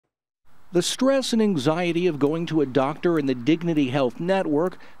The stress and anxiety of going to a doctor in the Dignity Health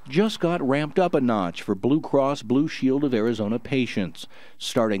Network just got ramped up a notch for Blue Cross Blue Shield of Arizona patients.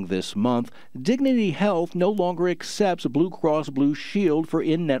 Starting this month, Dignity Health no longer accepts Blue Cross Blue Shield for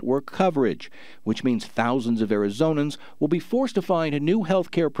in-network coverage, which means thousands of Arizonans will be forced to find new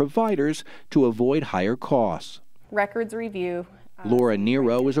health care providers to avoid higher costs. Records review. Laura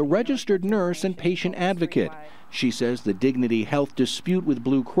Nero is a registered nurse and patient advocate. She says the Dignity Health dispute with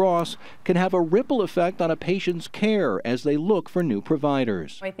Blue Cross can have a ripple effect on a patient's care as they look for new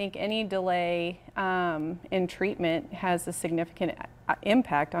providers. I think any delay in treatment has a significant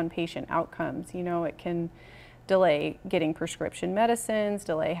impact on patient outcomes. You know, it can delay getting prescription medicines,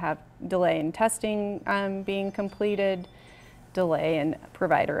 delay in testing being completed, delay in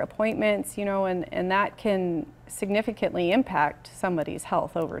provider appointments, you know, and that can significantly impact somebody's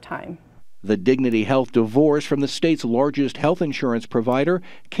health over time. The Dignity Health divorce from the state's largest health insurance provider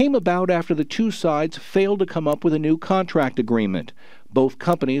came about after the two sides failed to come up with a new contract agreement. Both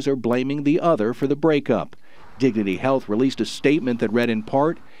companies are blaming the other for the breakup. Dignity Health released a statement that read in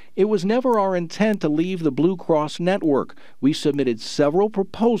part, "It was never our intent to leave the Blue Cross network. We submitted several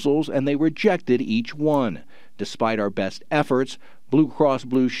proposals and they rejected each one. Despite our best efforts, Blue Cross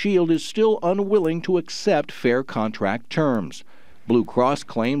Blue Shield is still unwilling to accept fair contract terms." Blue Cross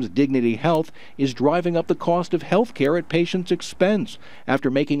claims Dignity Health is driving up the cost of health care at patients' expense after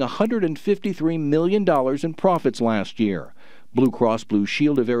making $153 million in profits last year. Blue Cross Blue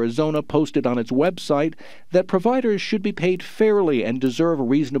Shield of Arizona posted on its website that providers should be paid fairly and deserve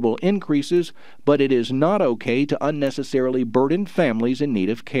reasonable increases, but it is not okay to unnecessarily burden families in need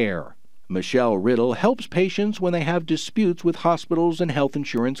of care. Michelle Riddle helps patients when they have disputes with hospitals and health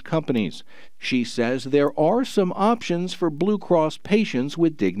insurance companies. She says there are some options for Blue Cross patients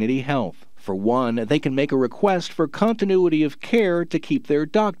with Dignity Health. For one, they can make a request for continuity of care to keep their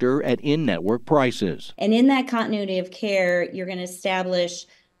doctor at in-network prices. And in that continuity of care, you're going to establish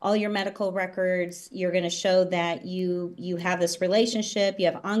all your medical records. You're going to show that you have this relationship, you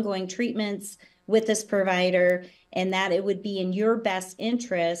have ongoing treatments with this provider, and that it would be in your best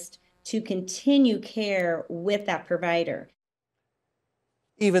interest to continue care with that provider.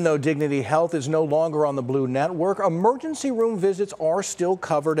 Even though Dignity Health is no longer on the Blue Network, emergency room visits are still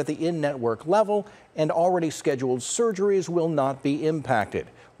covered at the in-network level, and already scheduled surgeries will not be impacted.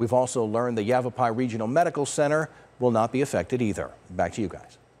 We've also learned the Yavapai Regional Medical Center will not be affected either. Back to you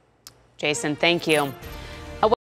guys. Jason, thank you.